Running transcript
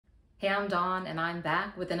Hey, I'm Dawn, and I'm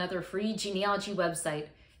back with another free genealogy website.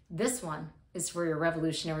 This one is for your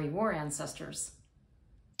Revolutionary War ancestors.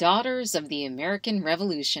 Daughters of the American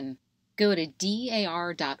Revolution. Go to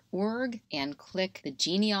dar.org and click the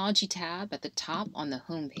Genealogy tab at the top on the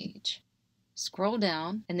home page. Scroll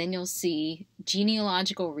down, and then you'll see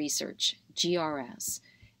Genealogical Research, GRS.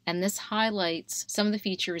 And this highlights some of the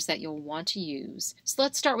features that you'll want to use. So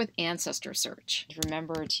let's start with Ancestor Search.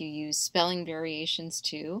 Remember to use spelling variations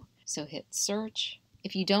too. So hit search.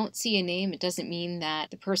 If you don't see a name, it doesn't mean that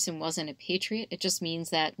the person wasn't a patriot. It just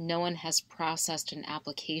means that no one has processed an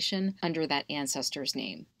application under that ancestor's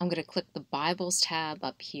name. I'm going to click the Bibles tab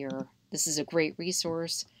up here. This is a great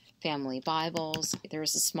resource. Family Bibles. There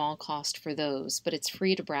is a small cost for those, but it's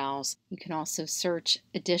free to browse. You can also search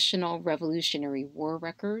additional Revolutionary War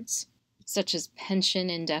records, such as pension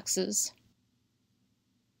indexes.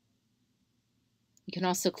 You can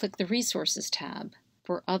also click the Resources tab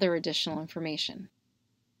for other additional information.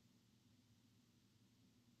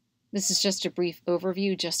 This is just a brief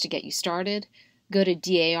overview just to get you started. Go to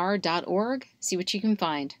dar.org, see what you can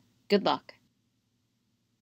find. Good luck.